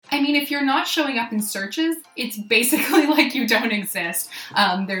mean, if you're not showing up in searches, it's basically like you don't exist.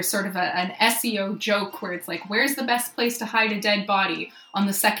 There's sort of an SEO joke where it's like, where's the best place to hide a dead body? On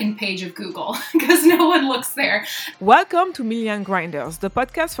the second page of Google, because no one looks there. Welcome to Million Grinders, the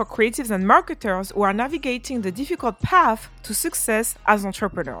podcast for creatives and marketers who are navigating the difficult path to success as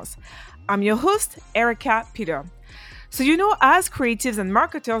entrepreneurs. I'm your host, Erica Peter. So as creatives and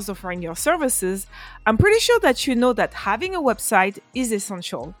marketers offering your services, I'm pretty sure that you know that having a website is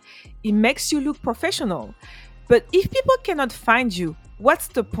essential. It makes you look professional. But if people cannot find you, what's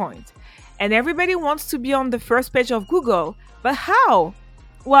the point? And everybody wants to be on the first page of Google, but how?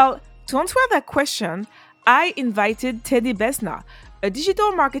 Well, to answer that question, I invited Teddy Besna, a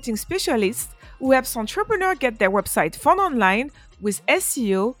digital marketing specialist who helps entrepreneurs get their website found online with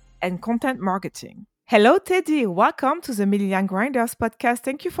SEO and content marketing. Hello, Teddy. Welcome to the Million Grinders podcast.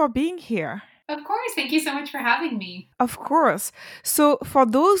 Thank you for being here. Of course. Thank you so much for having me. Of course. So for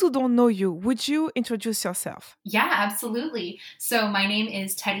those who don't know you, would you introduce yourself? Yeah, absolutely. So my name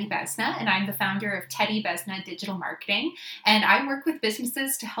is Teddy Besna, and I'm the founder of Teddy Besna Digital Marketing. And I work with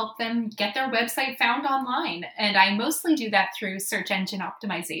businesses to help them get their website found online. And I mostly do that through search engine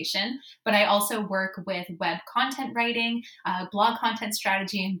optimization, but I also work with web content writing, blog content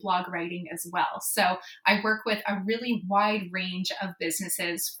strategy, and blog writing as well. So I work with a really wide range of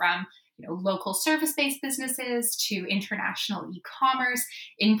businesses from local service-based businesses to international e-commerce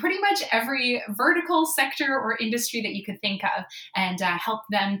in pretty much every vertical sector or industry that you could think of, and help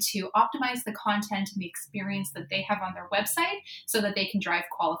them to optimize the content and the experience that they have on their website so that they can drive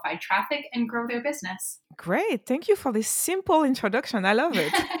qualified traffic and grow their business. Great. Thank you for this simple introduction. I love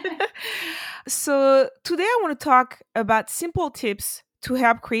it. So today I want to talk about simple tips to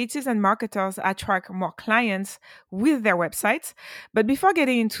help creatives and marketers attract more clients with their websites. But before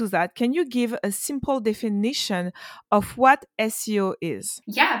getting into that, can you give a simple definition of what SEO is?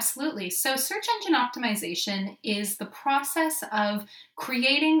 Yeah, absolutely. So search engine optimization is the process of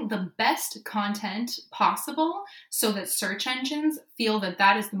creating the best content possible so that search engines feel that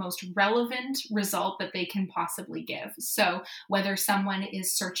that is the most relevant result that they can possibly give. So whether someone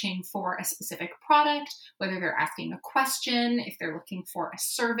is searching for a specific product, whether they're asking a question, if they're looking for a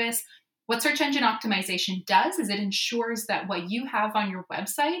service, what search engine optimization does is it ensures that what you have on your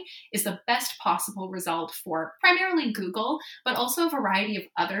website is the best possible result for primarily Google, but also a variety of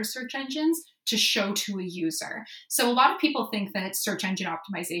other search engines to show to a user. So a lot of people think that search engine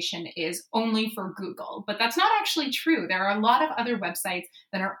optimization is only for Google, but that's not actually true. There are a lot of other websites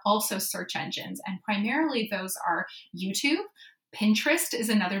that are also search engines, and primarily those are YouTube. Pinterest is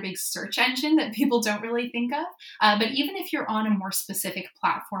another big search engine that people don't really think of. But even if you're on a more specific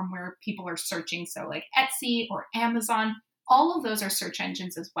platform where people are searching, so like Etsy or Amazon, all of those are search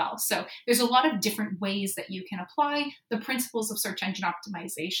engines as well. So there's a lot of different ways that you can apply the principles of search engine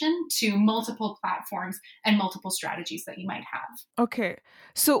optimization to multiple platforms and multiple strategies that you might have. Okay.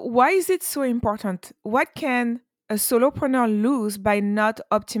 So why is it so important? What can a solopreneur lose by not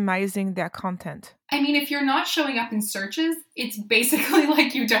optimizing their content? I mean, if you're not showing up in searches, it's basically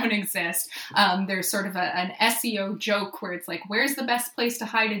like you don't exist. There's sort of an SEO joke where it's like, where's the best place to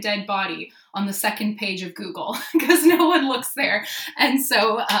hide a dead body? On the second page of Google, because no one looks there. And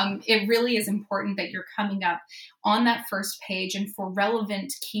so it really is important that you're coming up on that first page and for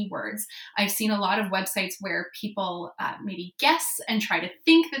relevant keywords. I've seen a lot of websites where people maybe guess and try to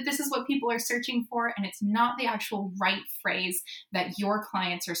think that this is what people are searching for, and it's not the actual right phrase that your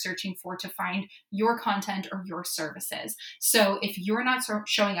clients are searching for to find your content or your services. So if you're not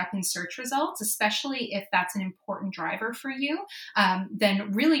showing up in search results, especially if that's an important driver for you,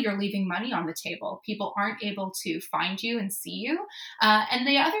 then really you're leaving money on the table. People aren't able to find you and see you. And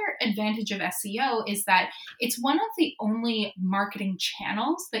the other advantage of SEO is that it's one of the only marketing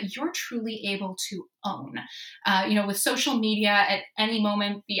channels that you're truly able to own. With social media, at any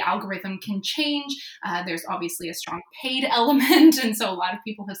moment, the algorithm can change. There's obviously a strong paid element. And so a lot of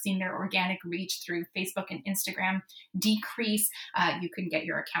people have seen their organic reach through Facebook and Instagram decrease. You can get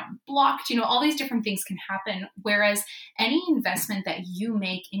your account blocked. All these different things can happen. Whereas any investment that you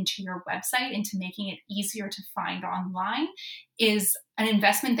make into your website, into making it easier to find online, is an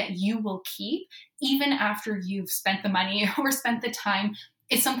investment that you will keep even after you've spent the money or spent the time.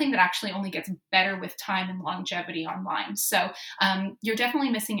 It's something that actually only gets better with time and longevity online. So you're definitely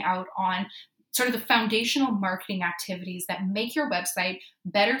missing out on sort of the foundational marketing activities that make your website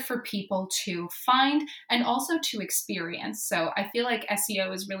better for people to find and also to experience. So I feel like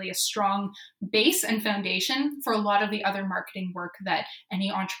SEO is really a strong base and foundation for a lot of the other marketing work that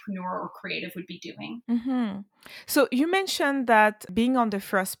any entrepreneur or creative would be doing. Mm-hmm. So you mentioned that being on the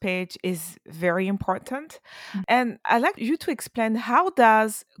first page is very important. And I'd like you to explain, how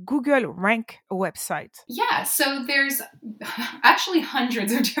does Google rank a website? Yeah, so there's actually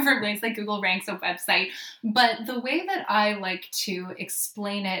hundreds of different ways that Google ranks a website, but the way that I like to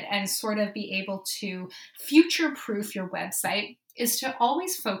explain it and sort of be able to future proof your website is to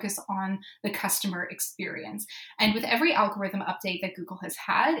always focus on the customer experience. And with every algorithm update that Google has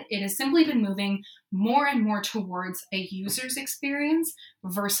had, it has simply been moving more and more towards a user's experience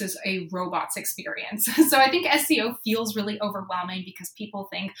versus a robot's experience. So I think SEO feels really overwhelming because people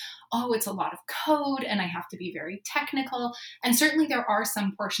think, oh, it's a lot of code and I have to be very technical. And certainly there are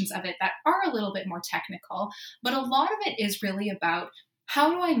some portions of it that are a little bit more technical, but a lot of it is really about, how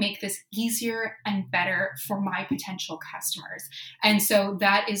do I make this easier and better for my potential customers? And so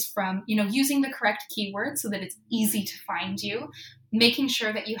that is from, using the correct keywords so that it's easy to find you, making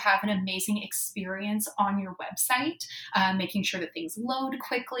sure that you have an amazing experience on your website, making sure that things load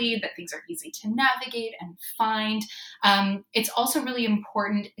quickly, that things are easy to navigate and find. It's also really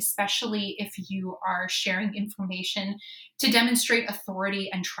important, especially if you are sharing information, to demonstrate authority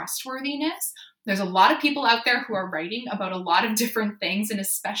and trustworthiness. There's a lot of people out there who are writing about a lot of different things, and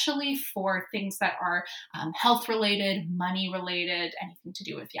especially for things that are health related, money related, anything to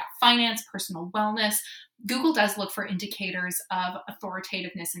do with finance, personal wellness. Google does look for indicators of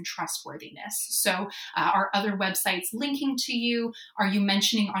authoritativeness and trustworthiness. So are other websites linking to you? Are you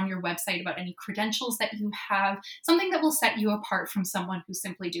mentioning on your website about any credentials that you have? Something that will set you apart from someone who's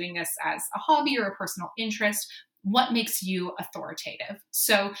simply doing this as a hobby or a personal interest. What makes you authoritative?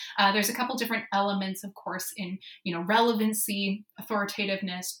 So there's a couple different elements, of course, in relevancy,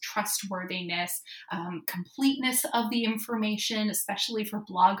 authoritativeness, trustworthiness, completeness of the information, especially for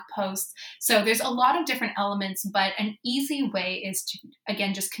blog posts. So there's a lot of different elements, but an easy way is to,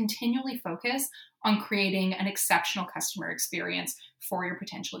 again, just continually focus on creating an exceptional customer experience for your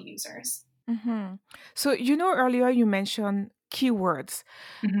potential users. Mm-hmm. So, earlier you mentioned keywords.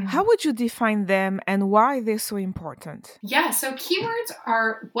 Mm-hmm. How would you define them and why they're so important? Yeah, so keywords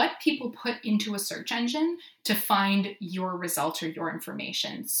are what people put into a search engine to find your result or your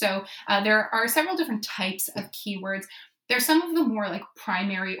information. So there are several different types of keywords. There's some of the more like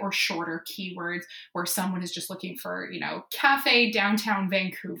primary or shorter keywords where someone is just looking for, cafe downtown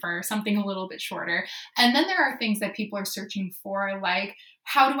Vancouver, something a little bit shorter. And then there are things that people are searching for, like,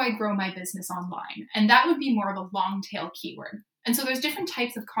 how do I grow my business online? And that would be more of a long tail keyword. And so there's different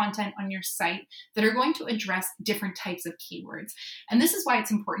types of content on your site that are going to address different types of keywords. And this is why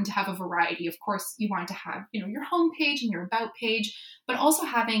it's important to have a variety. Of course, you want to have, your homepage and your about page, but also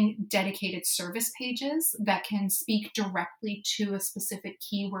having dedicated service pages that can speak directly to a specific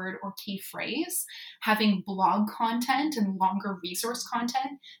keyword or key phrase, having blog content and longer resource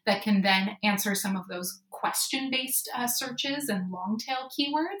content that can then answer some of those question-based searches and long tail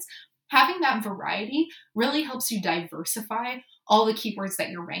keywords. Having that variety really helps you diversify all the keywords that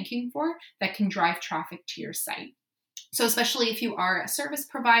you're ranking for that can drive traffic to your site. So especially if you are a service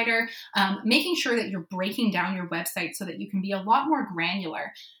provider, making sure that you're breaking down your website so that you can be a lot more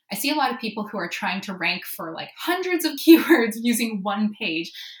granular. I see a lot of people who are trying to rank for like hundreds of keywords using one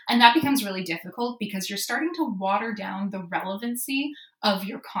page, and that becomes really difficult because you're starting to water down the relevancy of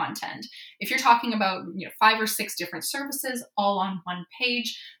your content. If you're talking about 5 or 6 different services all on one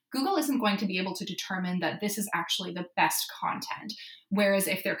page, Google isn't going to be able to determine that this is actually the best content. Whereas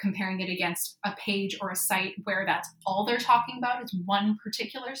if they're comparing it against a page or a site where that's all they're talking about is one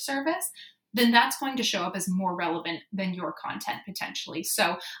particular service, then that's going to show up as more relevant than your content potentially.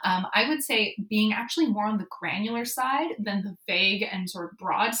 So I would say being actually more on the granular side than the vague and sort of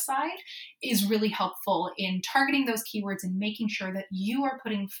broad side is really helpful in targeting those keywords and making sure that you are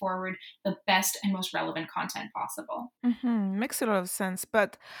putting forward the best and most relevant content possible. Mm-hmm. Makes a lot of sense.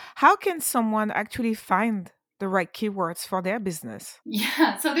 But how can someone actually find the right keywords for their business?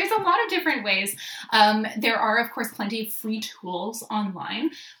 Yeah, so there's a lot of different ways. There are, of course, plenty of free tools online,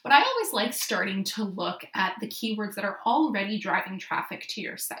 but I always like starting to look at the keywords that are already driving traffic to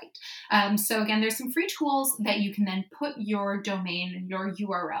your site. So again, there's some free tools that you can then put your domain and your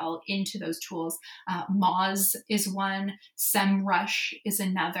URL into those tools. Moz is one, SEMrush is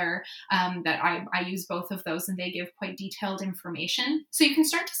another that I use both of those, and they give quite detailed information. So you can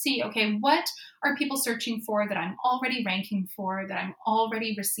start to see, okay, what are people searching for that I'm already ranking for, that I'm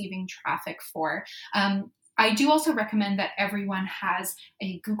already receiving traffic for? I do also recommend that everyone has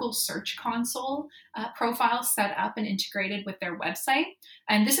a Google Search Console profile set up and integrated with their website.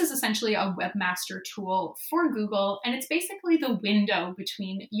 And this is essentially a webmaster tool for Google. And it's basically the window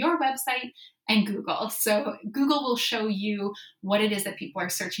between your website and Google. So Google will show you what it is that people are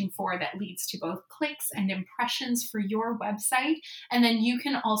searching for that leads to both clicks and impressions for your website. And then you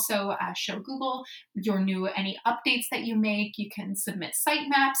can also show Google any updates that you make. You can submit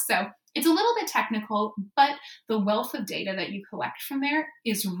sitemaps. So it's a little bit technical, but the wealth of data that you collect from there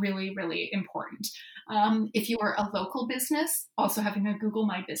is really, really important. If you are a local business, also having a Google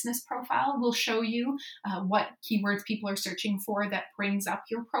My Business profile will show you what keywords people are searching for that brings up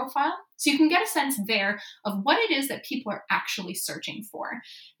your profile. So you can get a sense there of what it is that people are actually searching for.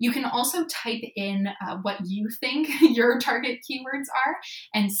 You can also type in what you think your target keywords are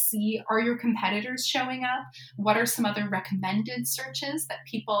and see, are your competitors showing up? What are some other recommended searches that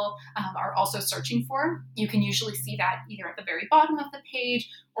people are also searching for? You can usually see that either at the very bottom of the page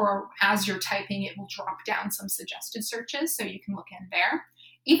or as you're typing, it will drop down some suggested searches, so you can look in there.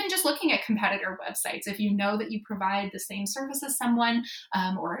 Even just looking at competitor websites, if you know that you provide the same service as someone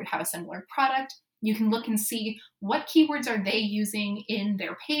or have a similar product, you can look and see what keywords are they using in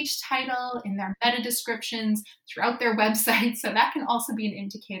their page title, in their meta descriptions, throughout their website. So that can also be an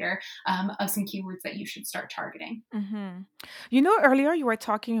indicator of some keywords that you should start targeting. Mm-hmm. Earlier you were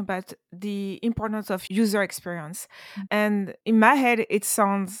talking about the importance of user experience. And in my head, it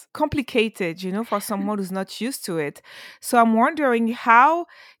sounds complicated, for someone who's not used to it. So I'm wondering, how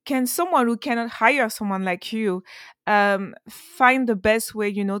can someone who cannot hire someone like you find the best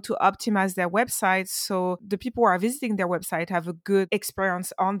way, to optimize their website so the people who are visiting their website have a good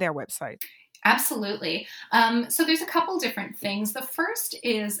experience on their website? Absolutely. So there's a couple different things. The first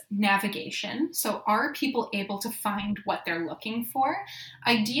is navigation. So are people able to find what they're looking for?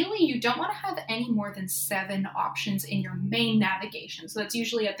 Ideally, you don't want to have any more than 7 options in your main navigation. So that's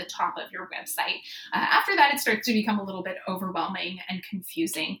usually at the top of your website. After that, it starts to become a little bit overwhelming and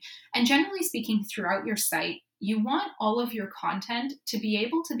confusing. And generally speaking, throughout your site, you want all of your content to be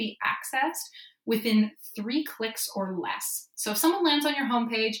able to be accessed within 3 clicks or less. So if someone lands on your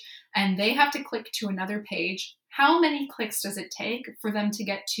homepage and they have to click to another page, how many clicks does it take for them to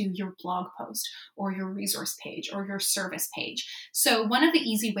get to your blog post or your resource page or your service page? So one of the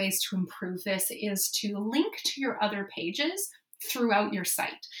easy ways to improve this is to link to your other pages throughout your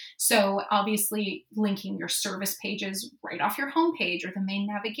site. So obviously linking your service pages right off your homepage or the main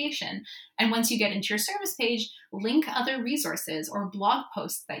navigation. And once you get into your service page, link other resources or blog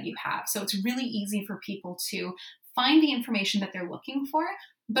posts that you have. So it's really easy for people to find the information that they're looking for,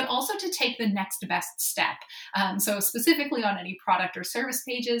 but also to take the next best step. So specifically on any product or service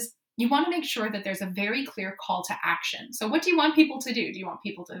pages, you want to make sure that there's a very clear call to action. So what do you want people to do? Do you want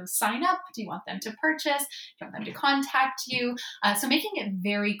people to sign up? Do you want them to purchase? Do you want them to contact you? So making it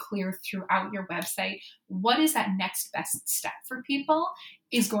very clear throughout your website, what is that next best step for people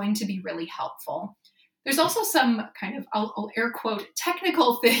is going to be really helpful. There's also some kind of, I'll air quote,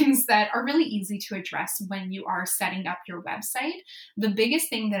 technical things that are really easy to address when you are setting up your website. The biggest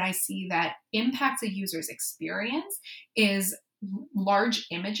thing that I see that impacts a user's experience is large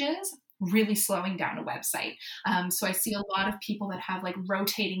images really slowing down a website. So I see a lot of people that have like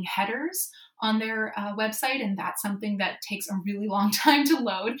rotating headers on their website, and that's something that takes a really long time to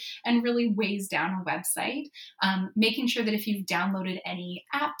load and really weighs down a website. Making sure that if you've downloaded any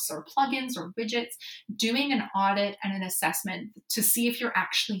apps or plugins or widgets, doing an audit and an assessment to see if you're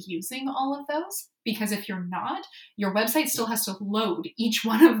actually using all of those. Because if you're not, your website still has to load each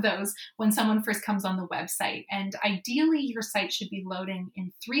one of those when someone first comes on the website. And ideally, your site should be loading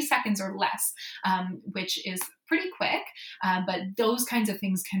in 3 seconds or less, which is pretty quick, but those kinds of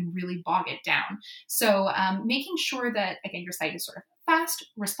things can really bog it down. So making sure that, again, your site is sort of fast,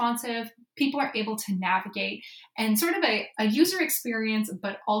 responsive, people are able to navigate, and sort of a user experience,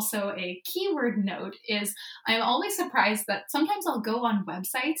 but also a keyword note is I'm always surprised that sometimes I'll go on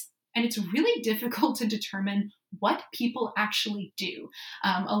websites and it's really difficult to determine what people actually do.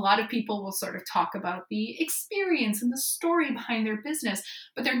 A lot of people will sort of talk about the experience and the story behind their business,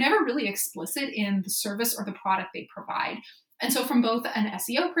 but they're never really explicit in the service or the product they provide. And so from both an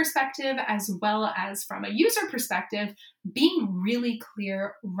SEO perspective as well as from a user perspective, being really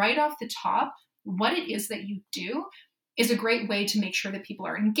clear right off the top what it is that you do is a great way to make sure that people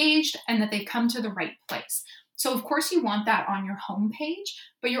are engaged and that they come to the right place. So of course you want that on your homepage,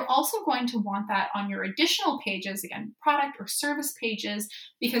 but you're also going to want that on your additional pages, again, product or service pages,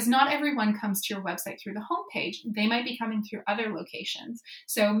 because not everyone comes to your website through the homepage. They might be coming through other locations.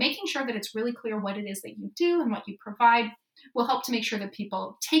 So making sure that it's really clear what it is that you do and what you provide will help to make sure that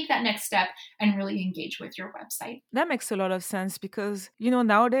people take that next step and really engage with your website. That makes a lot of sense because,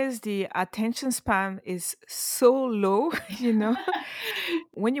 nowadays the attention span is so low,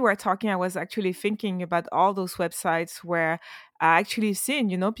 When you were talking, I was actually thinking about all those websites where I actually seen,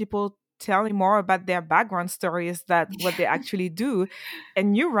 people telling more about their background stories than what they actually do.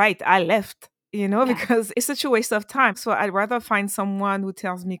 And you're right, I left. Yeah. Because it's such a waste of time. So I'd rather find someone who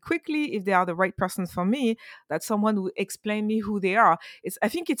tells me quickly if they are the right person for me, than someone who explain me who they are. I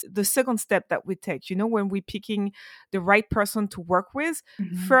think it's the second step that we take. When we're picking the right person to work with,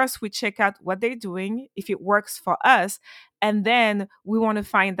 first we check out what they're doing, if it works for us, and then we want to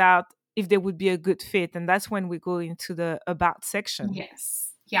find out if they would be a good fit. And that's when we go into the about section.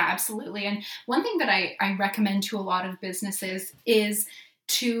 Yes. Yeah, absolutely. And one thing that I recommend to a lot of businesses is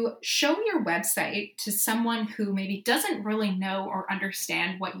to show your website to someone who maybe doesn't really know or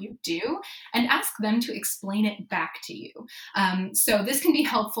understand what you do and ask them to explain it back to you. So this can be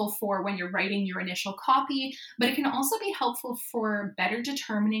helpful for when you're writing your initial copy, but it can also be helpful for better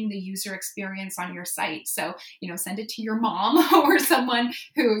determining the user experience on your site. So, send it to your mom or someone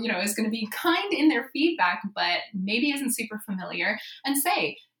who, is going to be kind in their feedback, but maybe isn't super familiar, and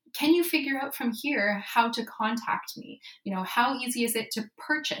say, can you figure out from here how to contact me? How easy is it to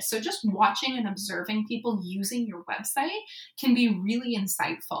purchase? So just watching and observing people using your website can be really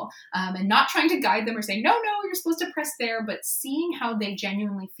insightful, and not trying to guide them or say, no, you're supposed to press there, but seeing how they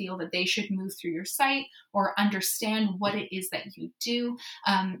genuinely feel that they should move through your site or understand what it is that you do,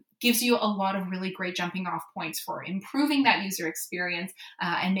 gives you a lot of really great jumping off points for improving that user experience,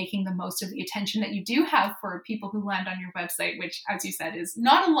 and making the most of the attention that you do have for people who land on your website, which, as you said, is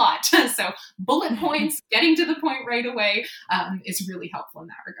not a lot. So bullet points, getting to the point right away, is really helpful in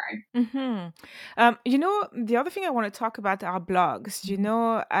that regard. The other thing I want to talk about are blogs.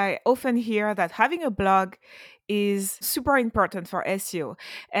 I often hear that having a blog is super important for SEO.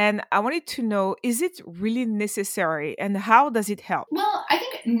 And I wanted to know, is it really necessary and how does it help? Well, I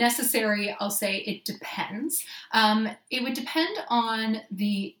think necessary, I'll say it depends. It would depend on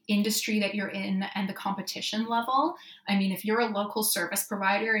the industry that you're in and the competition level. I mean, if you're a local service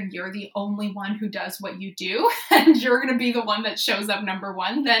provider and you're the only one who does what you do and you're going to be the one that shows up number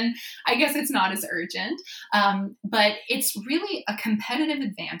one, then I guess it's not as urgent. But it's really a competitive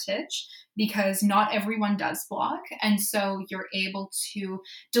advantage because not everyone does blog. And so you're able to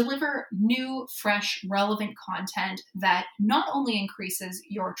deliver new, fresh, relevant content that not only increases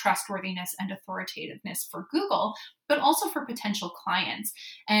your trustworthiness and authoritativeness for Google, but also for potential clients.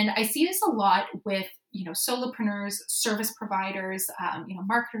 And I see this a lot with solopreneurs, service providers,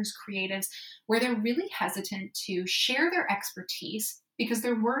 marketers, creatives, where they're really hesitant to share their expertise because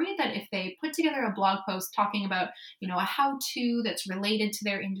they're worried that if they put together a blog post talking about, a how-to that's related to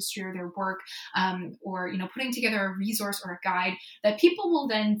their industry or their work, or, putting together a resource or a guide, that people will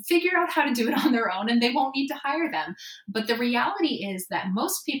then figure out how to do it on their own and they won't need to hire them. But the reality is that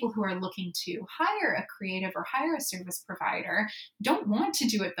most people who are looking to hire a creative or hire a service provider don't want to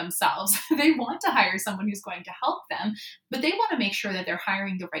do it themselves. They want to hire someone who's going to help them, but they want to make sure that they're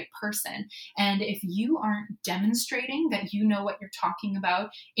hiring the right person. And if you aren't demonstrating that you know what you're talking about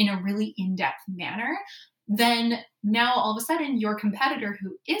in a really in-depth manner, then now all of a sudden your competitor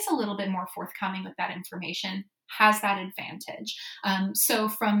who is a little bit more forthcoming with that information has that advantage. So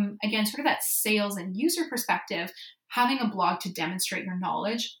from, again, sort of that sales and user perspective, having a blog to demonstrate your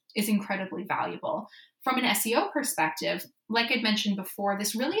knowledge is incredibly valuable. From an SEO perspective, like I'd mentioned before,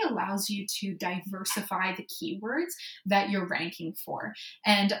 this really allows you to diversify the keywords that you're ranking for.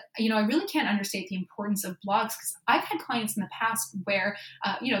 And, I really can't understate the importance of blogs because I've had clients in the past where,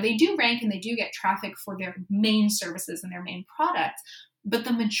 they do rank and they do get traffic for their main services and their main products, but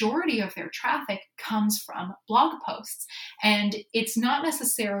the majority of their traffic comes from blog posts. And it's not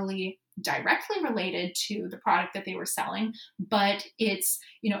necessarily directly related to the product that they were selling, but it's,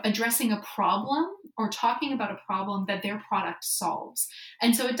 addressing a problem or talking about a problem that their product solves.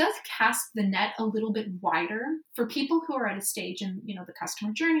 And so it does cast the net a little bit wider for people who are at a stage in, the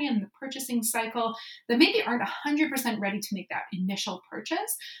customer journey and the purchasing cycle that maybe aren't 100% ready to make that initial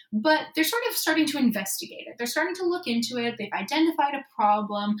purchase, but they're sort of starting to investigate it. They're starting to look into it. They've identified a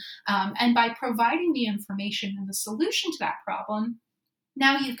problem. And by providing the information and the solution to that problem,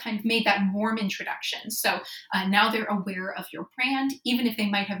 now you've kind of made that warm introduction. So now they're aware of your brand, even if they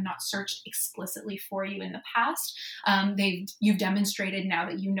might have not searched explicitly for you in the past. You've demonstrated now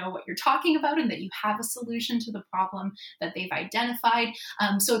that you know what you're talking about and that you have a solution to the problem that they've identified.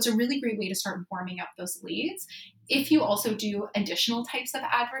 So it's a really great way to start warming up those leads. if you also do additional types of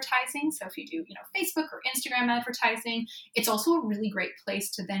advertising, so if you do, Facebook or Instagram advertising, it's also a really great place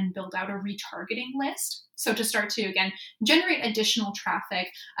to then build out a retargeting list. So to start to, again, generate additional traffic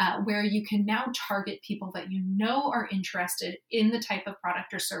where you can now target people that you know are interested in the type of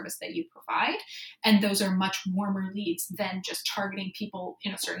product or service that you provide. And those are much warmer leads than just targeting people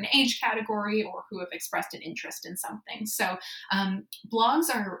in a certain age category or who have expressed an interest in something. So blogs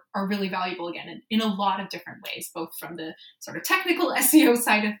are really valuable, again, in a lot of different ways, both from the sort of technical SEO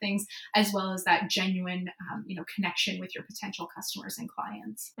side of things, as well as that genuine, connection with your potential customers and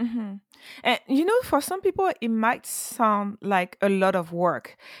clients. Mm-hmm. And for some people, it might sound like a lot of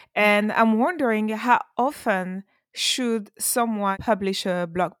work. And I'm wondering, how often should someone publish a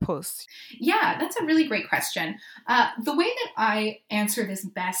blog post? Yeah, that's a really great question. The way that I answer this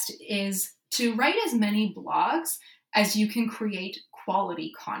best is to write as many blogs as you can create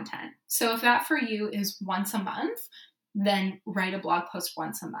quality content. So if that for you is once a month, then write a blog post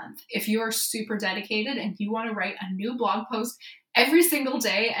once a month. If you're super dedicated and you want to write a new blog post every single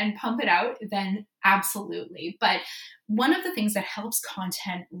day and pump it out, then absolutely. But one of the things that helps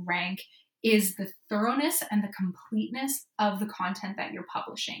content rank is the thoroughness and the completeness of the content that you're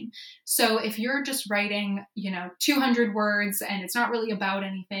publishing. So if you're just writing, 200 words and it's not really about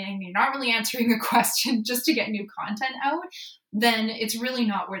anything, you're not really answering a question just to get new content out, then it's really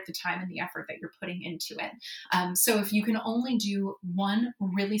not worth the time and the effort that you're putting into it. So if you can only do one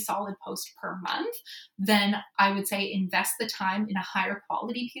really solid post per month, then I would say invest the time in a higher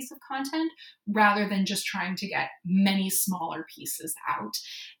quality piece of content rather than just trying to get many smaller pieces out.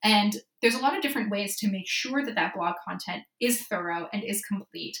 And there's a lot of different ways to make sure that that blog content is thorough and is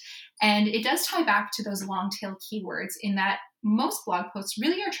complete. And it does tie back to those long tail keywords in that most blog posts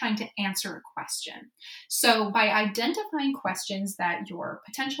really are trying to answer a question. So by identifying questions that your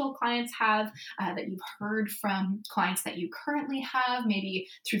potential clients have, that you've heard from clients that you currently have, maybe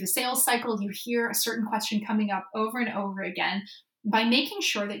through the sales cycle, you hear a certain question coming up over and over again, by making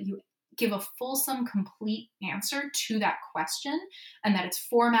sure that you give a fulsome, complete answer to that question and that it's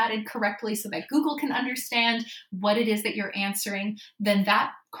formatted correctly so that Google can understand what it is that you're answering, then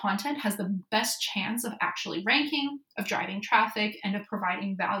that content has the best chance of actually ranking, of driving traffic, and of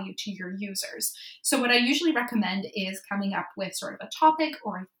providing value to your users. So what I usually recommend is coming up with sort of a topic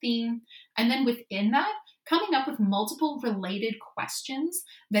or a theme, and then within that, coming up with multiple related questions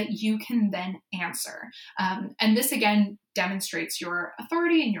that you can then answer. And this, again, demonstrates your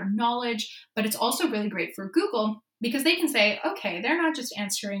authority and your knowledge, but it's also really great for Google because they can say, okay, they're not just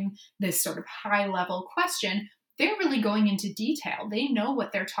answering this sort of high-level question, they're really going into detail. They know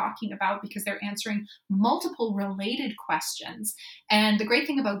what they're talking about because they're answering multiple related questions. And the great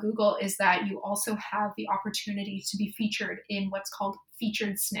thing about Google is that you also have the opportunity to be featured in what's called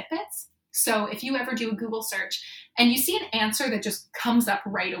featured snippets. So if you ever do a Google search and you see an answer that just comes up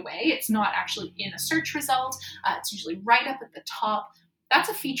right away, it's not actually in a search result, it's usually right up at the top, that's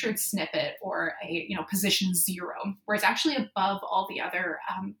a featured snippet or a position 0, where it's actually above all the other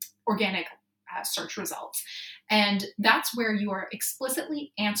organic search results. And that's where you are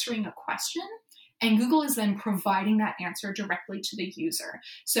explicitly answering a question, and Google is then providing that answer directly to the user.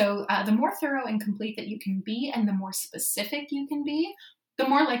 So the more thorough and complete that you can be and the more specific you can be, the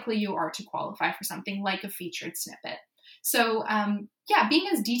more likely you are to qualify for something like a featured snippet. So being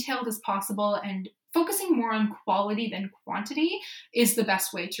as detailed as possible and focusing more on quality than quantity is the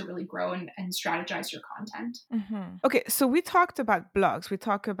best way to really grow and strategize your content. Mm-hmm. Okay, so we talked about blogs, we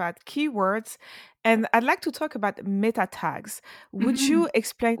talked about keywords, and I'd like to talk about meta tags. Would you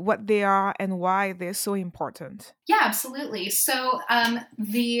explain what they are and why they're so important? Yeah, absolutely. So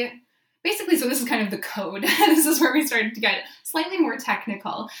so this is kind of the code. This is where we started to get slightly more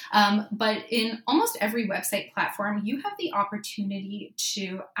technical. But in almost every website platform, you have the opportunity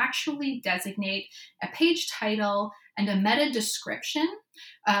to actually designate a page title and a meta description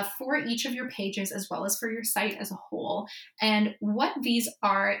for each of your pages as well as for your site as a whole. And what these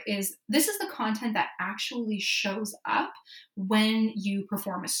are is this is the content that actually shows up when you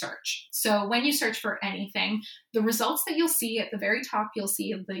perform a search. So when you search for anything, the results that you'll see at the very top, you'll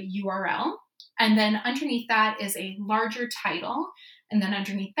see the URL. And then underneath that is a larger title. And then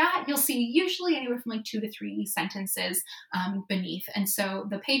underneath that, you'll see usually anywhere from like 2 to 3 sentences beneath. And so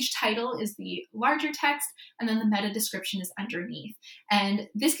the page title is the larger text, and then the meta description is underneath. And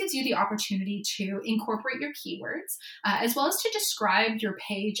this gives you the opportunity to incorporate your keywords, as well as to describe your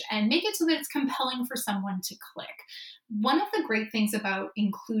page and make it so that it's compelling for someone to click. One of the great things about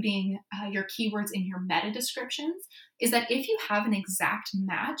including your keywords in your meta descriptions is that if you have an exact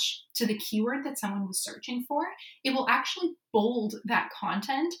match to the keyword that someone was searching for, it will actually bold that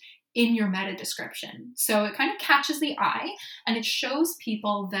content in your meta description. So it kind of catches the eye and it shows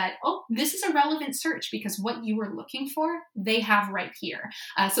people that, oh, this is a relevant search because what you were looking for, they have right here.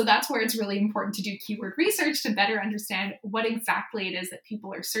 So that's where it's really important to do keyword research to better understand what exactly it is that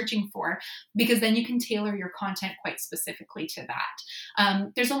people are searching for, because then you can tailor your content quite specifically to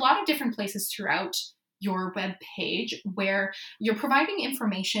that. There's a lot of different places throughout your web page where you're providing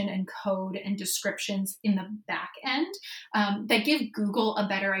information and code and descriptions in the back end that give Google a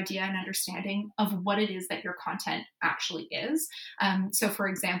better idea and understanding of what it is that your content actually is. So for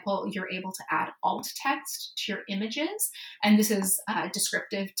example, you're able to add alt text to your images, and this is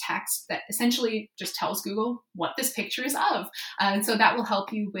descriptive text that essentially just tells Google what this picture is of. And so that will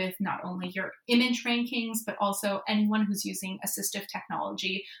help you with not only your image rankings, but also anyone who's using assistive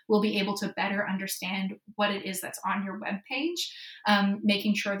technology will be able to better understand what it is that's on your web page,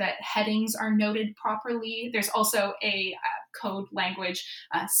 making sure that headings are noted properly. There's also a code language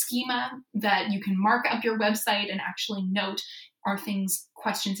schema that you can mark up your website and actually note, are things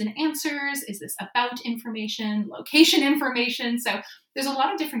questions and answers? Is this about information, location information? So there's a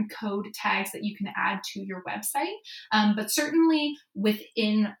lot of different code tags that you can add to your website. But certainly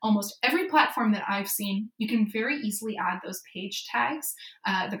within almost every platform that I've seen, you can very easily add those page tags,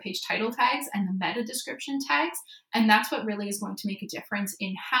 the page title tags and the meta description tags. And that's what really is going to make a difference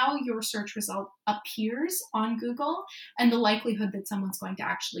in how your search result appears on Google and the likelihood that someone's going to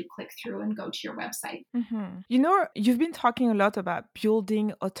actually click through and go to your website. You know, you've been talking a lot about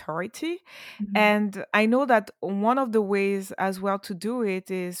building authority. And I know that one of the ways as well to do it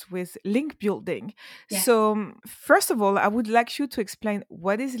is with link building. Yes. So, first of all, I would like you to explain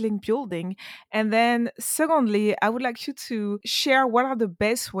what is link building. And then, secondly, I would like you to share what are the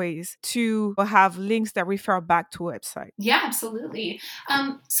best ways to have links that refer back to a website. Yeah, absolutely.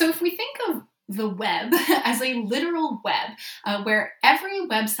 So if we think of the web as a literal web where every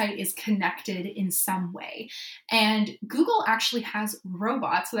website is connected in some way. And Google actually has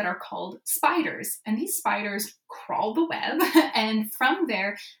robots that are called spiders. And these spiders crawl the web. And from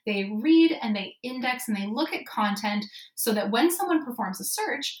there, they read and they index and they look at content so that when someone performs a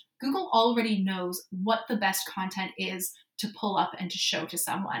search, Google already knows what the best content is to pull up and to show to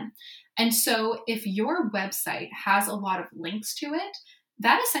someone. And so if your website has a lot of links to it,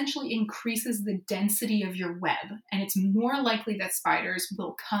 that essentially increases the density of your web, and it's more likely that spiders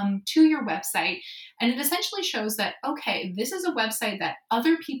will come to your website. And it essentially shows that, okay, this is a website that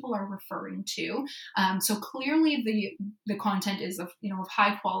other people are referring to. So clearly the content is of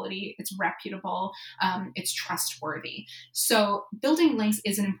high quality, it's reputable, it's trustworthy. So building links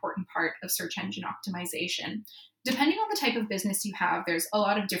is an important part of search engine optimization. Depending on the type of business you have, there's a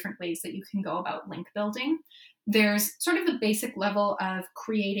lot of different ways that you can go about link building. There's sort of the basic level of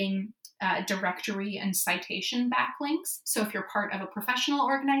creating directory and citation backlinks. So if you're part of a professional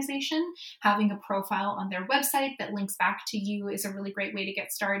organization, having a profile on their website that links back to you is a really great way to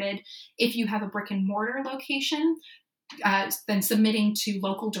get started. If you have a brick and mortar location, then submitting to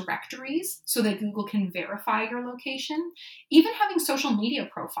local directories so that Google can verify your location. Even having social media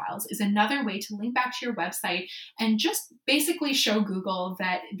profiles is another way to link back to your website and just basically show Google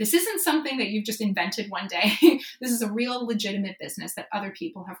that this isn't something that you've just invented one day. This is a real legitimate business that other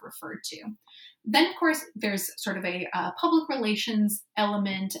people have referred to. Then, of course, there's sort of a public relations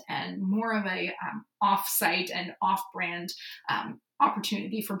element and more of a off-site and off-brand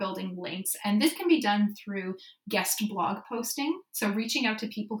opportunity for building links. And this can be done through guest blog posting. So reaching out to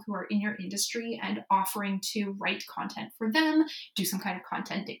people who are in your industry and offering to write content for them, do some kind of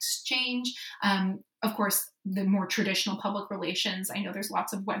content exchange. Of course, the more traditional public relations, I know there's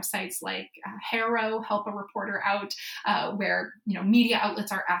lots of websites like HARO, Help a Reporter Out, where media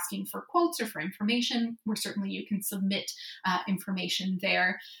outlets are asking for quotes or for information, where certainly you can submit information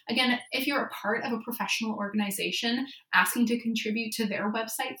there. Again, if you're a part of a professional organization, asking to contribute to their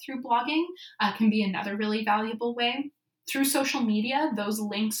website through blogging can be another really valuable way. Through social media, those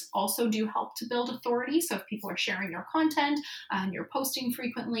links also do help to build authority. So if people are sharing your content and you're posting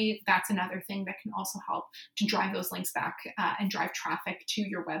frequently, that's another thing that can also help to drive those links back and drive traffic to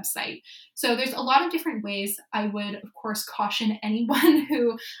your website. So there's a lot of different ways. I would, of course, caution anyone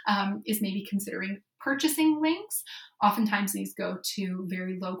who is maybe considering purchasing links. Oftentimes these go to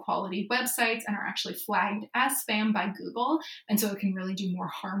very low quality websites and are actually flagged as spam by Google. And so it can really do more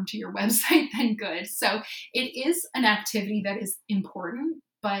harm to your website than good. So it is an activity that is important,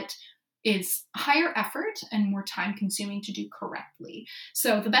 but is higher effort and more time consuming to do correctly.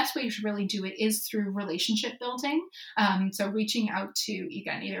 So the best way to really do it is through relationship building. So reaching out to,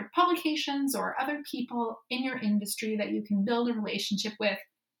 again, either publications or other people in your industry that you can build a relationship with,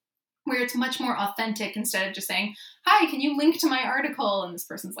 where it's much more authentic instead of just saying, hi, can you link to my article? And this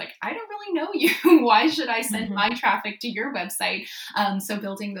person's like, I don't really know you. Why should I send my traffic to your website? So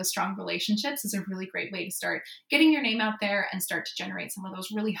building those strong relationships is a really great way to start getting your name out there and start to generate some of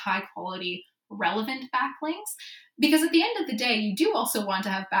those really high quality, relevant backlinks. Because at the end of the day, you do also want to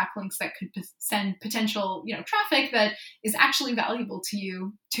have backlinks that could send potential, traffic that is actually valuable to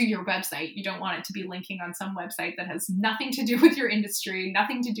you, to your website. You don't want it to be linking on some website that has nothing to do with your industry,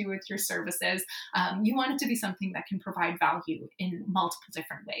 nothing to do with your services. You want it to be something that can provide value in multiple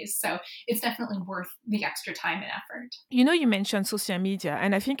different ways. So it's definitely worth the extra time and effort. You mentioned social media,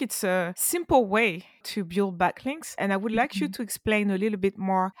 and I think it's a simple way to build backlinks. And I would like you to explain a little bit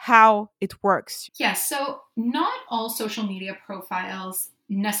more how it works. Yes. So not all social media profiles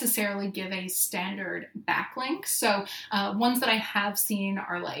necessarily give a standard backlink. So ones that I have seen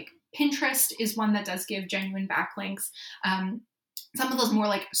are like Pinterest is one that does give genuine backlinks. Some of those more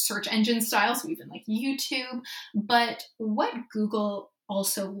like search engine styles, so even like YouTube. But what Google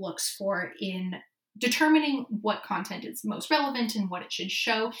also looks for in determining what content is most relevant and what it should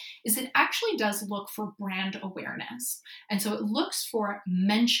show is it actually does look for brand awareness. And so it looks for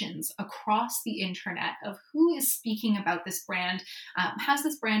mentions across the internet of who is speaking about this brand, has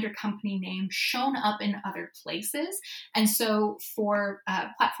this brand or company name shown up in other places. And so for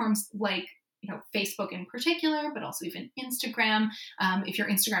platforms like Facebook in particular, but also even Instagram. If your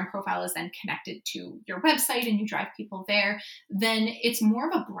Instagram profile is then connected to your website and you drive people there, then it's more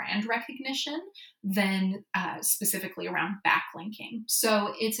of a brand recognition than specifically around backlinking.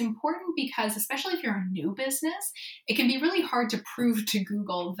 So it's important because, especially if you're a new business, it can be really hard to prove to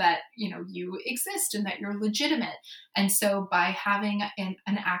Google that you exist and that you're legitimate. And so by having an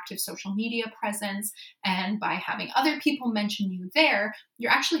active social media presence and by having other people mention you there,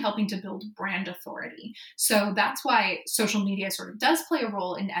 you're actually helping to build brand authority. So that's why social media sort of does play a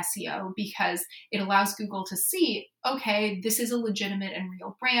role in SEO, because it allows Google to see, okay, this is a legitimate and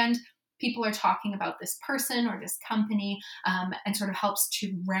real brand. People are talking about this person or this company, and sort of helps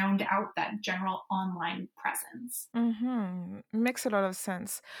to round out that general online presence. Makes a lot of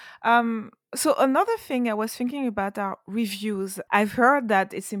sense. So another thing I was thinking about are reviews. I've heard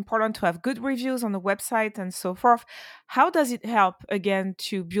that it's important to have good reviews on the website and so forth. How does it help, again,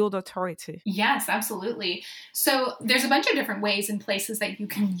 to build authority? Yes, absolutely. So there's a bunch of different ways and places that you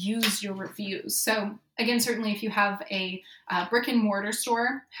can use your reviews. So again, certainly if you have a brick and mortar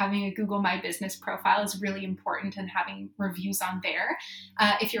store, having a Google My Business profile is really important, and having reviews on there.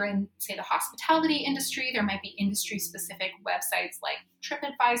 If you're in, say, the hospitality industry, there might be industry-specific websites like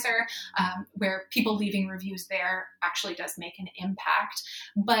TripAdvisor, where people leaving reviews there actually does make an impact.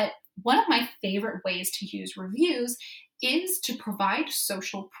 But one of my favorite ways to use reviews is to provide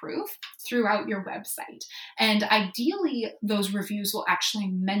social proof throughout your website. And ideally, those reviews will actually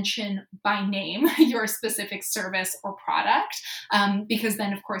mention by name your specific service or product, because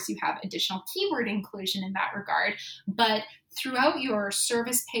then, of course, you have additional keyword inclusion in that regard. But throughout your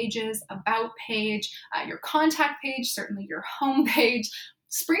service pages, about page, your contact page, certainly your home page,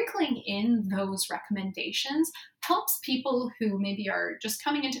 sprinkling in those recommendations helps people who maybe are just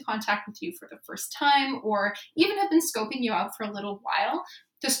coming into contact with you for the first time, or even have been scoping you out for a little while,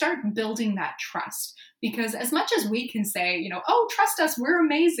 to start building that trust. Because as much as we can say, oh, trust us, we're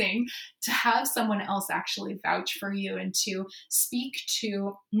amazing, to have someone else actually vouch for you and to speak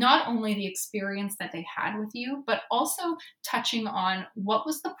to not only the experience that they had with you, but also touching on what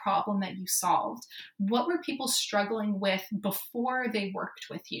was the problem that you solved? What were people struggling with before they worked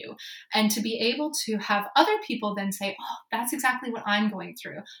with you? And to be able to have other people then say, oh, that's exactly what I'm going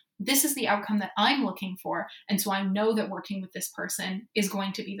through. This is the outcome that I'm looking for. And so I know that working with this person is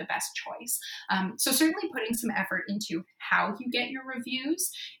going to be the best choice. So certainly putting some effort into how you get your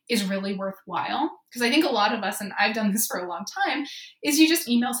reviews is really worthwhile. Because I think a lot of us, and I've done this for a long time, is you just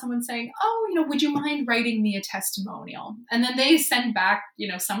email someone saying, oh, would you mind writing me a testimonial? And then they send back,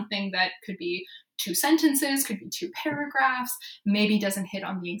 something that could be 2 sentences, could be 2 paragraphs, maybe doesn't hit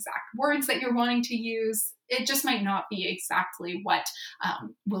on the exact words that you're wanting to use. It just might not be exactly what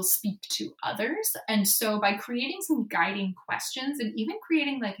will speak to others. And so by creating some guiding questions and even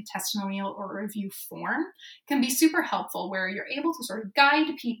creating like a testimonial or a review form can be super helpful, where you're able to sort of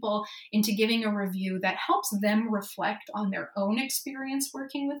guide people into giving a review that helps them reflect on their own experience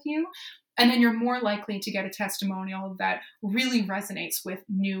working with you. And then you're more likely to get a testimonial that really resonates with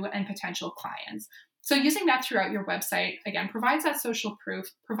new and potential clients. So using that throughout your website, again, provides that social proof,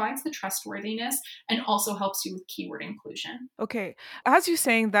 provides the trustworthiness, and also helps you with keyword inclusion. Okay. As you're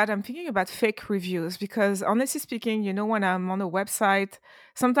saying that, I'm thinking about fake reviews, because honestly speaking, when I'm on a website,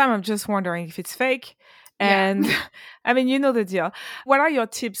 sometimes I'm just wondering if it's fake. And I mean, the deal. What are your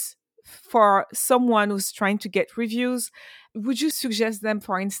tips for someone who's trying to get reviews, would you suggest them,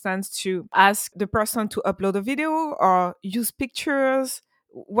 for instance, to ask the person to upload a video or use pictures?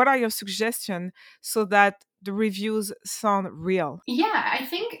 What are your suggestions so that the reviews sound real? Yeah, I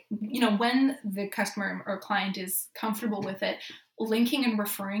think, when the customer or client is comfortable with it, linking and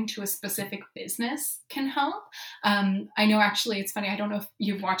referring to a specific business can help. I know actually it's funny, I don't know if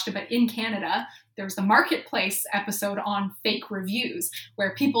you've watched it, but in Canada, there's a Marketplace episode on fake reviews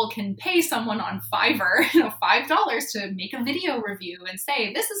where people can pay someone on Fiverr, $5 to make a video review and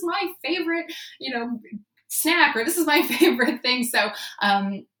say, this is my favorite, snack, or this is my favorite thing. So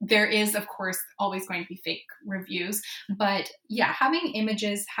there is, of course, always going to be fake reviews. But yeah, having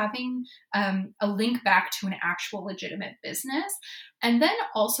images, having a link back to an actual legitimate business, and then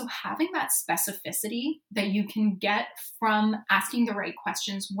also having that specificity that you can get from asking the right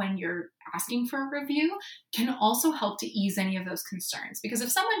questions when you're asking for a review can also help to ease any of those concerns. Because if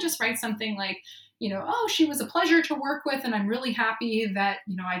someone just writes something like, oh, she was a pleasure to work with, and I'm really happy that,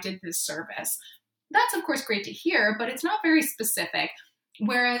 I did this service. That's, of course, great to hear, but it's not very specific.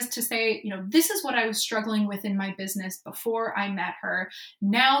 Whereas to say, this is what I was struggling with in my business before I met her.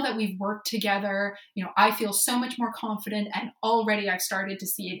 Now that we've worked together, I feel so much more confident, and already I've started to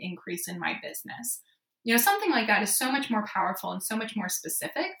see an increase in my business. Something like that is so much more powerful and so much more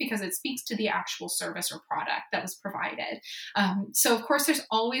specific because it speaks to the actual service or product that was provided. So, of course, there's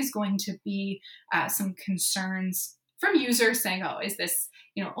always going to be some concerns from users saying, oh, is this,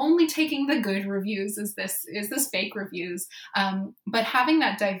 only taking the good reviews? Is this fake reviews? But having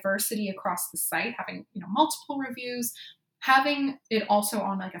that diversity across the site, having, multiple reviews, having it also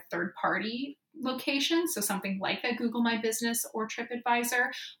on like a third party location. So something like that Google My Business or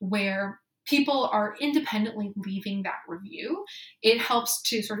TripAdvisor, where people are independently leaving that review, it helps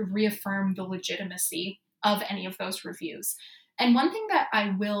to sort of reaffirm the legitimacy of any of those reviews. And one thing that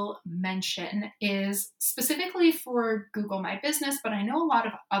I will mention is specifically for Google My Business, but I know a lot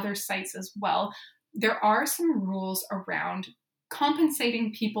of other sites as well, there are some rules around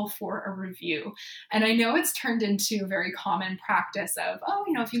compensating people for a review. And I know it's turned into a very common practice of,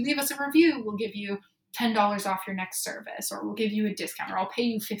 if you leave us a review, we'll give you $10 off your next service, or we'll give you a discount, or I'll pay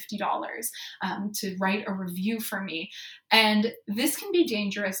you $50 to write a review for me. And this can be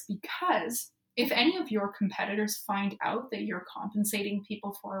dangerous because if any of your competitors find out that you're compensating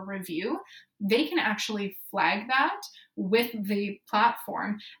people for a review, they can actually flag that with the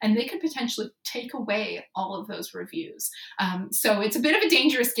platform, and they could potentially take away all of those reviews. So it's a bit of a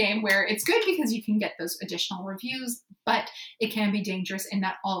dangerous game where it's good because you can get those additional reviews, but it can be dangerous in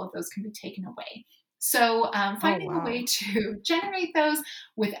that all of those can be taken away. So finding a way to generate those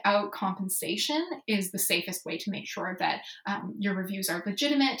without compensation is the safest way to make sure that your reviews are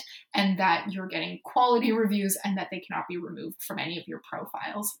legitimate and that you're getting quality reviews and that they cannot be removed from any of your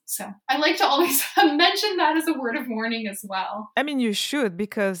profiles. So I like to always mention that as a word of warning as well. I mean, you should,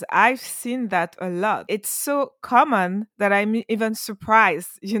 because I've seen that a lot. It's so common that I'm even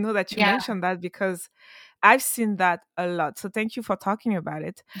surprised, that you mentioned that, because I've seen that a lot. So thank you for talking about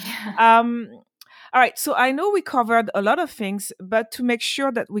it. Yeah. All right, so I know we covered a lot of things, but to make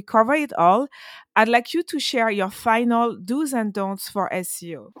sure that we cover it all, I'd like you to share your final do's and don'ts for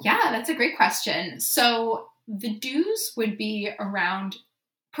SEO. Yeah, that's a great question. So the do's would be around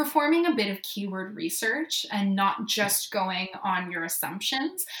performing a bit of keyword research and not just going on your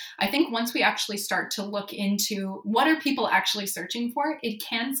assumptions. I think once we actually start to look into what are people actually searching for, it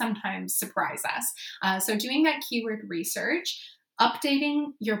can sometimes surprise us. So doing that keyword research,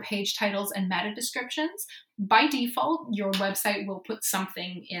 updating your page titles and meta descriptions. By default, your website will put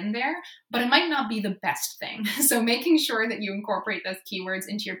something in there, but it might not be the best thing. So making sure that you incorporate those keywords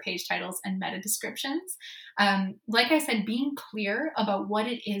into your page titles and meta descriptions. Like I said, being clear about what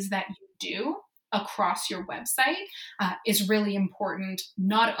it is that you do across your website is really important,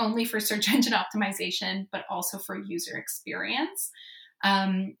 not only for search engine optimization, but also for user experience.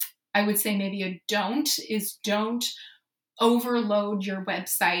 I would say maybe a don't overload your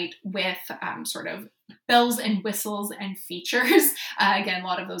website with sort of bells and whistles and features. Again, a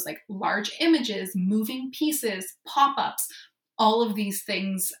lot of those like large images, moving pieces, pop-ups, all of these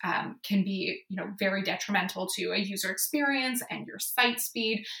things can be, very detrimental to a user experience and your site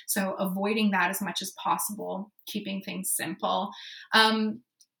speed. So avoiding that as much as possible, keeping things simple.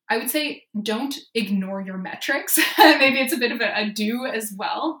 I would say don't ignore your metrics. Maybe it's a bit of a do as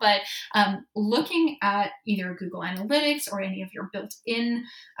well, but looking at either Google Analytics or any of your built-in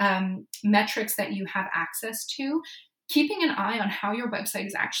metrics that you have access to, keeping an eye on how your website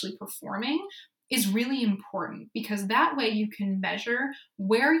is actually performing is really important, because that way you can measure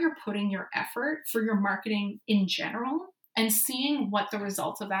where you're putting your effort for your marketing in general and seeing what the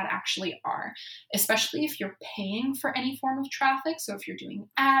results of that actually are, especially if you're paying for any form of traffic. So if you're doing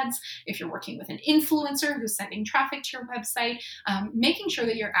ads, if you're working with an influencer who's sending traffic to your website, making sure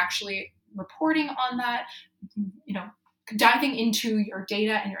that you're actually reporting on that, diving into your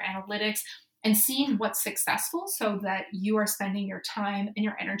data and your analytics and seeing what's successful so that you are spending your time and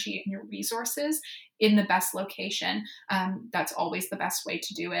your energy and your resources in the best location. That's always the best way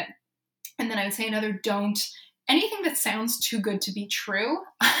to do it. And then I would say another don't. Anything that sounds too good to be true,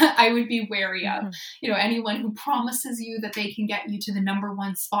 I would be wary of. Anyone who promises you that they can get you to the number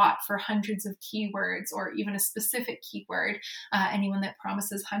one spot for hundreds of keywords or even a specific keyword, anyone that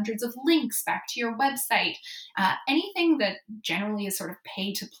promises hundreds of links back to your website, anything that generally is sort of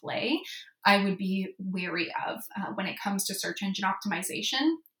pay to play, I would be wary of when it comes to search engine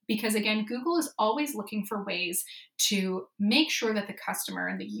optimization. Because again, Google is always looking for ways to make sure that the customer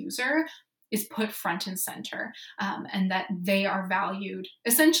and the user is put front and center, and that they are valued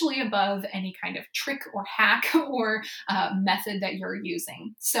essentially above any kind of trick or hack or method that you're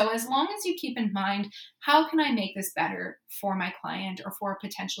using. So as long as you keep in mind, how can I make this better for my client or for a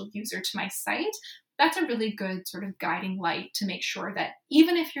potential user to my site? That's a really good sort of guiding light to make sure that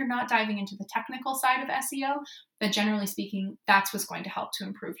even if you're not diving into the technical side of SEO, that generally speaking, that's what's going to help to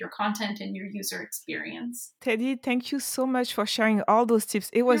improve your content and your user experience. Teddy, thank you so much for sharing all those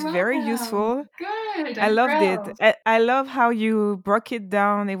tips. It was very useful. Good. I loved it. I love how you broke it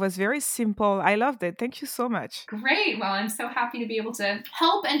down. It was very simple. I loved it. Thank you so much. Great. Well, I'm so happy to be able to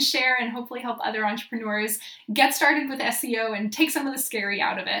help and share and hopefully help other entrepreneurs get started with SEO and take some of the scary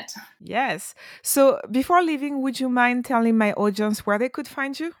out of it. Yes. So before leaving, would you mind telling my audience where they could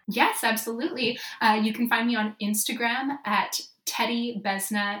find you? Yes, absolutely. You can find me on Instagram at Teddy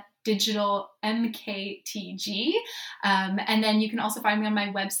Besna Digital MKTG. And then you can also find me on my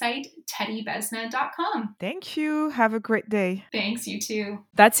website, teddybesna.com. Thank you. Have a great day. Thanks, you too.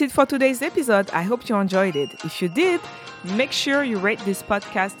 That's it for today's episode. I hope you enjoyed it. If you did, make sure you rate this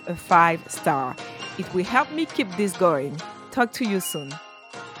podcast a 5-star. It will help me keep this going. Talk to you soon.